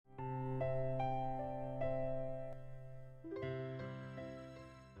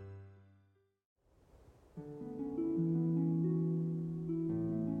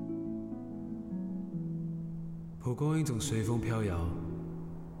蒲公英总随风飘摇，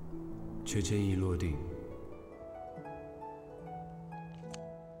却坚毅落定。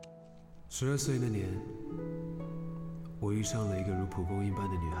12岁那年，我遇上了一个如蒲公英般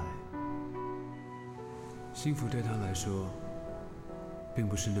的女孩。幸福对她来说，并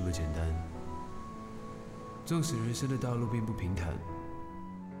不是那么简单。纵使人生的道路并不平坦，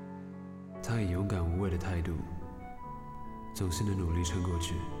她以勇敢无畏的态度，总是能努力撑过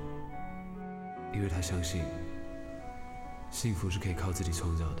去。因为她相信，幸福是可以靠自己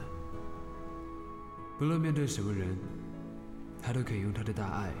创造的。不论面对什么人，她都可以用她的大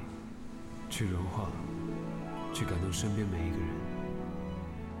爱去融化，去感动身边每一个人。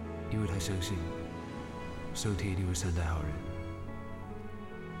因为她相信，上天一定会善待好人。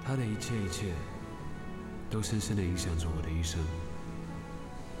她的一切一切，都深深地影响着我的一生。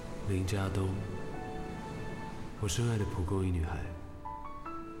林家东，我深爱的蒲公英女孩。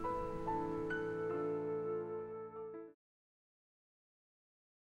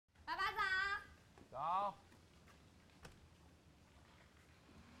爸爸早。早。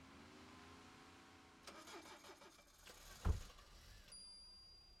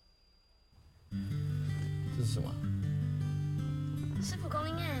这是什么？是蒲公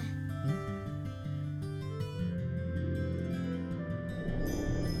英哎。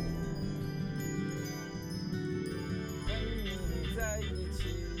跟你在一起，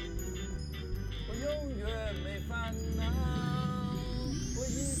我永远没烦恼。我一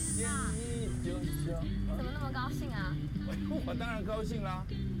见你就笑。怎么那么高兴啊？我当然高兴啦！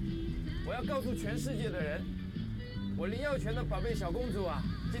我要告诉全世界的人，我林耀全的宝贝小公主啊，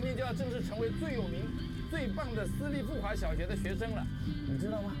今天就要正式成为最有名、最棒的私立富华小学的学生了。你知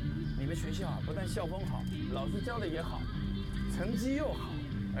道吗？你们学校啊，不但校风好，老师教的也好，成绩又好，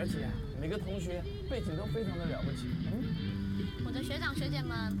而且每个同学背景都非常的了不起。我的学长学姐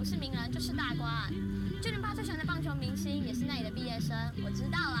们不是名人就是大官，就连爸最喜欢的棒球明星也是那里的毕业生，我知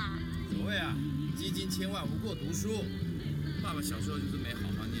道啦。所谓啊，基金千万无过读书。爸爸小时候就是没好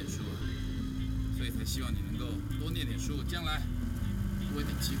好念书啊，所以才希望你能够多念点书，将来多一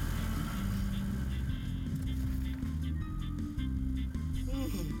点机会。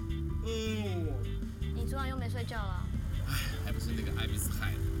你昨晚又没睡觉了？哎，还不是那个艾比斯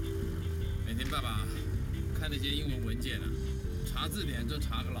害的。每天爸爸看那些英文文件啊，查字典就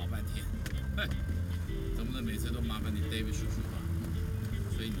查个老半天。嘿，总不能每次都麻烦你 David 叔叔吧？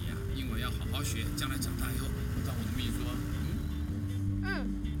所以你啊，英文要好好学，将来长大以后当我的秘书啊。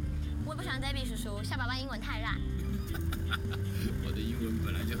我也不喜欢 David 叔叔，夏爸爸英文太烂。我的英文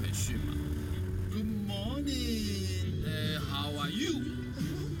本来就很逊嘛。Good morning， how are you？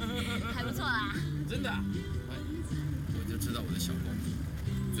 还不错啦。真的啊？我就知道我的小公主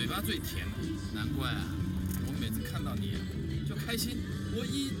嘴巴最甜了，难怪啊，我每次看到你啊就开心，我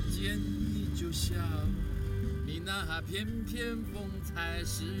一见你就笑，你那翩翩风采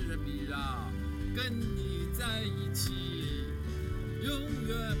使人迷绕，跟你在一起永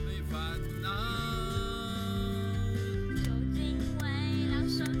远没烦恼。究竟为了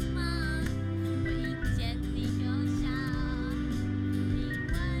什么？我一见你就笑，因为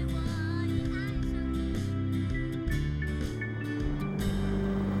我已爱上你。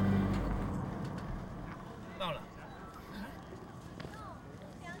到了。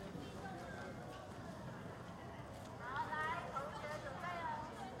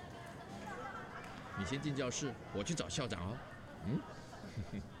你先进教室，我去找校长哦。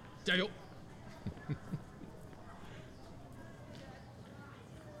加油！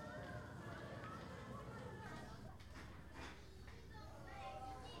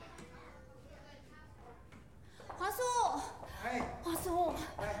华叔，华叔，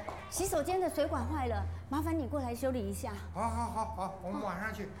洗手间的水管坏了，麻烦你过来修理一下。好，我们马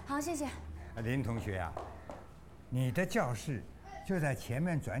上去。好，谢谢。林同学啊，你的教室就在前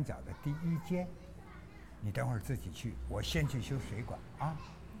面转角的第1间，你等会儿自己去，我先去修水管啊。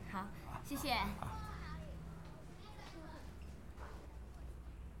好，谢谢。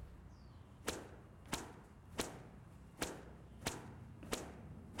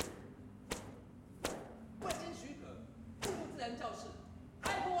未经许可进入自然教室，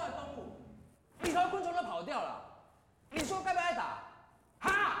还破坏公物，里头昆虫都跑掉了，你说该不该打？哈！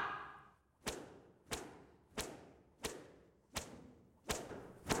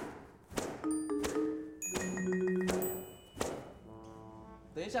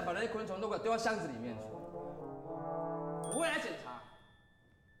等一下，把那些昆虫都给我丢到箱子里面去，我会来检查。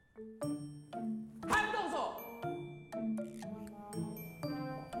还不动手！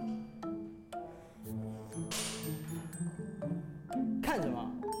看什么？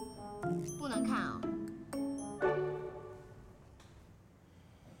不能看哦。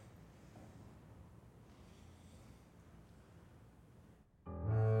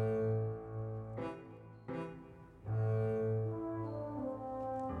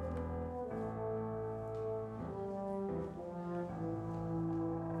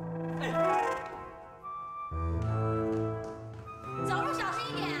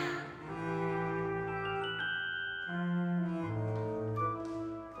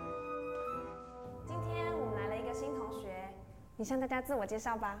你向大家自我介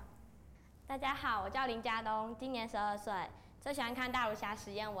绍吧。大家好，我叫林家东，今年12岁，最喜欢看大儒侠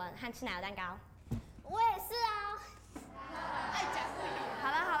实验文和吃奶油蛋糕。我也是啊。爱讲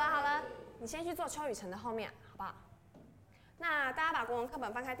好了，你先去坐邱雨辰的后面，好不好？那大家把国文课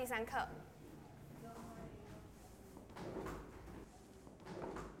本翻开第3课。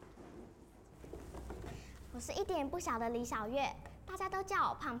我是一点不小的李小月，大家都叫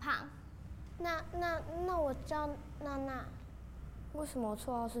我胖胖。那我叫娜娜。为什么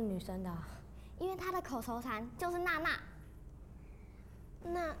绰号是女生的啊？因为她的口头禅就是娜娜。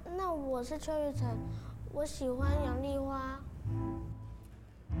那我是邱雨辰，我喜欢杨丽花。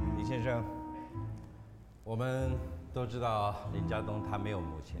李先生，我们都知道林家东他没有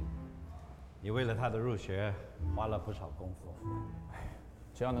母亲，你为了他的入学花了不少功夫。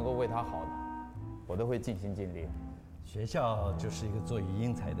只要能够为他好的，我都会尽心尽力。学校就是一个做育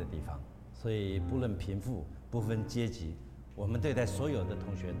英才的地方，所以不论贫富，不分阶级，我们对待所有的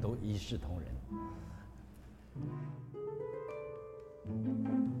同学都一视同仁。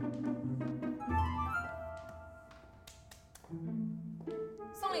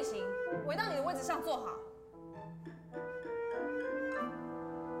宋立行，回到你的位置上坐好。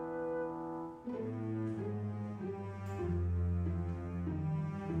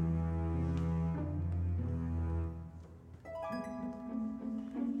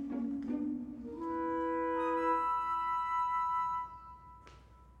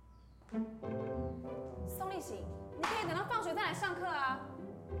宋立行，你可以等到放学再来上课啊。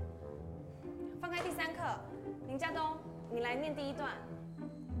翻开第3课，林家东，你来念第1段。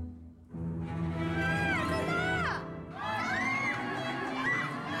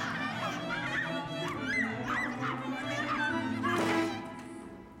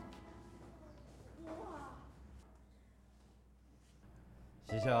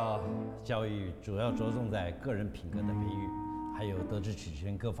学校教育主要着重在个人品格的培育，还有德智体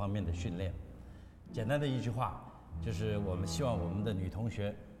群各方面的训练。简单的一句话，就是我们希望我们的女同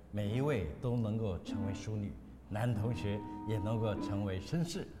学每一位都能够成为淑女，男同学也能够成为绅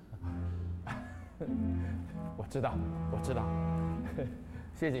士。我知道，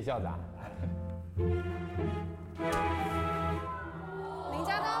谢谢校长。林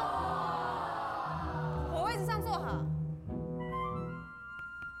家东，回位置上坐好。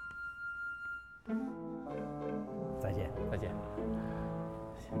再见，再见。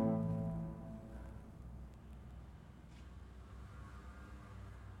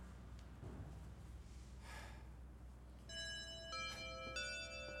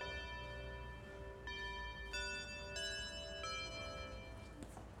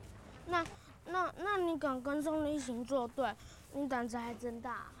那你敢跟宋立行作对，你胆子还真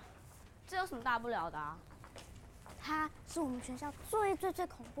大。这有什么大不了的啊？他是我们学校最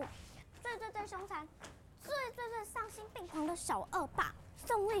恐怖、最凶残、最丧心病狂的小恶霸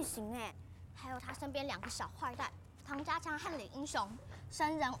宋立行哎，还有他身边2个小坏蛋唐家强和李英雄，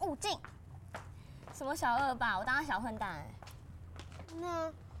生人勿近。什么小恶霸？我当他小混蛋哎。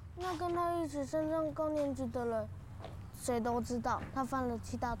那跟他一起升上高年级的人，谁都知道他犯了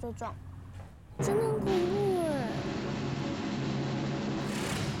7大罪状，真的很恐怖哎。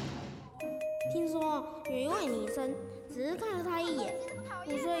听说有一位女生只是看了他一眼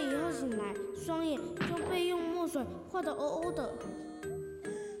，5岁以后醒来，双眼就被用墨水画得欧欧的。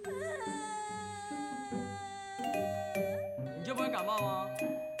你就不会感冒吗？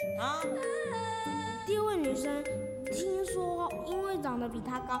啊？第2位女生听说因为长得比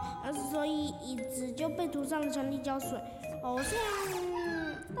他高，所以椅子就被涂上了强力胶水，好像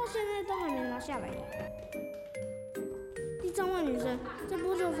到现在都还没拿下来耶。第3位女生在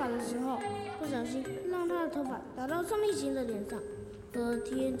拨头发的时候，不小心让她的头发打到宋立行的脸上，隔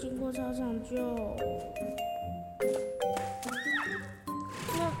天经过操场就……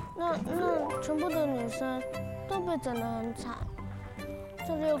那全部的女生都被整得很惨。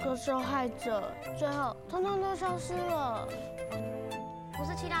这6个受害者最后通通都消失了。不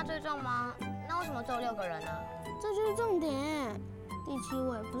是7大罪状吗？那为什么只有6个人呢？这就是重点。第7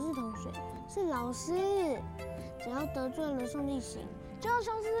位不是同学，是老师。只要得罪了宋立行，就要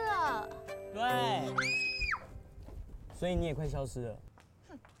消失了。对。所以你也快消失了。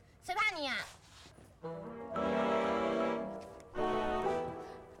哼，谁怕你啊？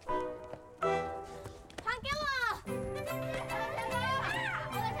还给我！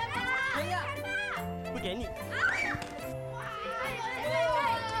不给你。有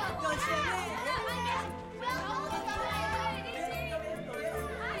钱没？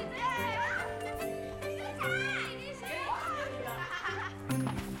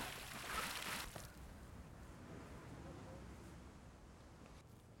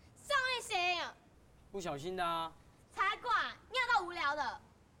宋立行，不小心的啊。才怪！你交的。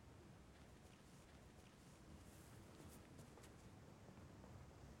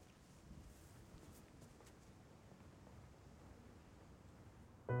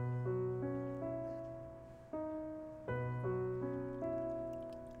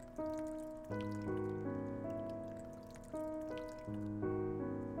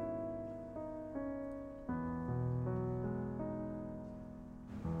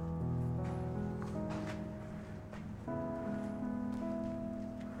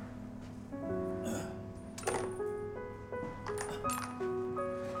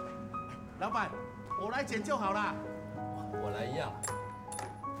老板，我来剪就好了。我来一样。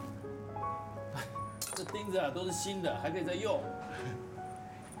这钉子啊都是新的，还可以再用。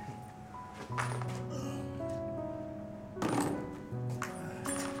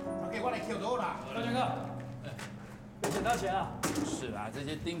OK，我来扣多啦。高全哥，有捡到钱啊？是啦，这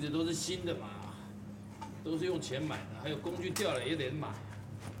些钉子都是新的嘛，都是用钱买的，还有工具掉了也得买，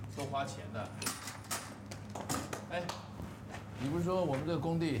都花钱的。哎，你不是说我们这个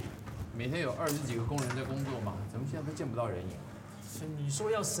工地每天有20几个工人在工作吗？怎么现在都见不到人影？是你说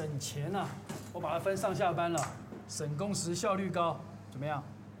要省钱啊，我把它分上下班了，省工时效率高，怎么样？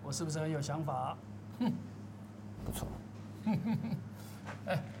我是不是很有想法？哼，不错。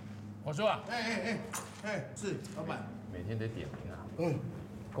哎，我说啊，是老板，每天得点名啊。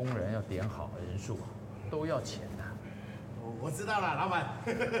工人要点好人数啊，都要钱的。我知道了，老板。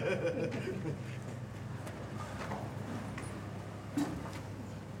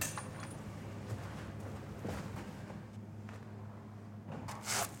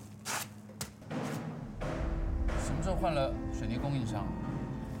什么时候换了水泥供应商？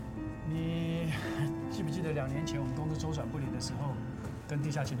你记不记得2年前我们公司周转不灵的时候，跟地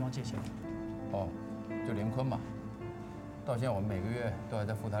下钱庄借钱？哦，就连坤嘛。到现在我们每个月都还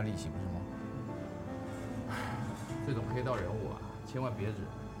在付他利息，不是吗？这种黑道人物啊，千万别惹，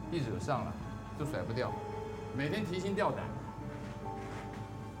一惹上了就甩不掉，每天提心吊胆。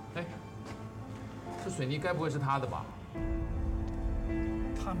哎，这水泥该不会是他的吧？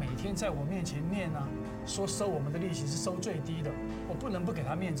他每天在我面前念啊，说收我们的利息是收最低的，我不能不给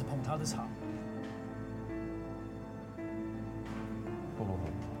他面子，捧他的场。不，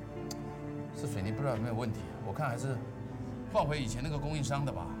是水泥不知道有没有问题，我看还是换回以前那个供应商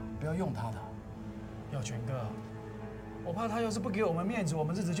的吧，不要用他的。耀全哥，我怕他要是不给我们面子，我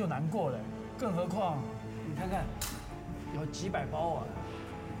们日子就难过了。更何况，你看看，有几百包啊！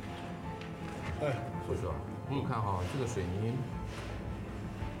哎，叔叔，我看哈，这个水泥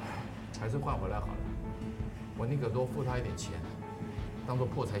还是换回来好了。我宁可多付他一点钱，当做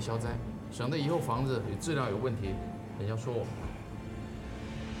破财消灾，省得以后房子有质量有问题，人家说我。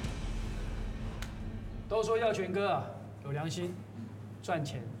都说耀全哥啊有良心，赚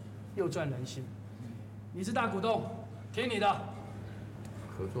钱又赚人心。你是大股东，听你的。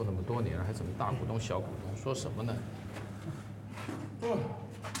合作那么多年了，还什么大股东、小股东，说什么呢？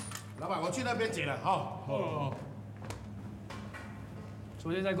老板，我去那边剪了，好。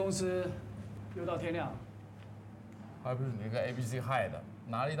昨天在公司又到天亮，还不是你那个 ABC 害的，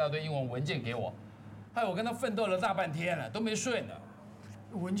拿了一大堆英文文件给我，害我跟他奋斗了大半天了，都没睡呢。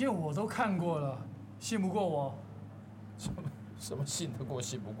文件我都看过了，信不过我。什么信得过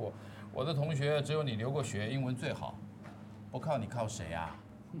信不过？我的同学只有你留过学，英文最好，不靠你靠谁啊？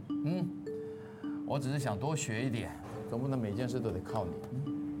我只是想多学一点，总不能每件事都得靠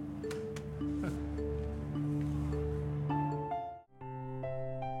你。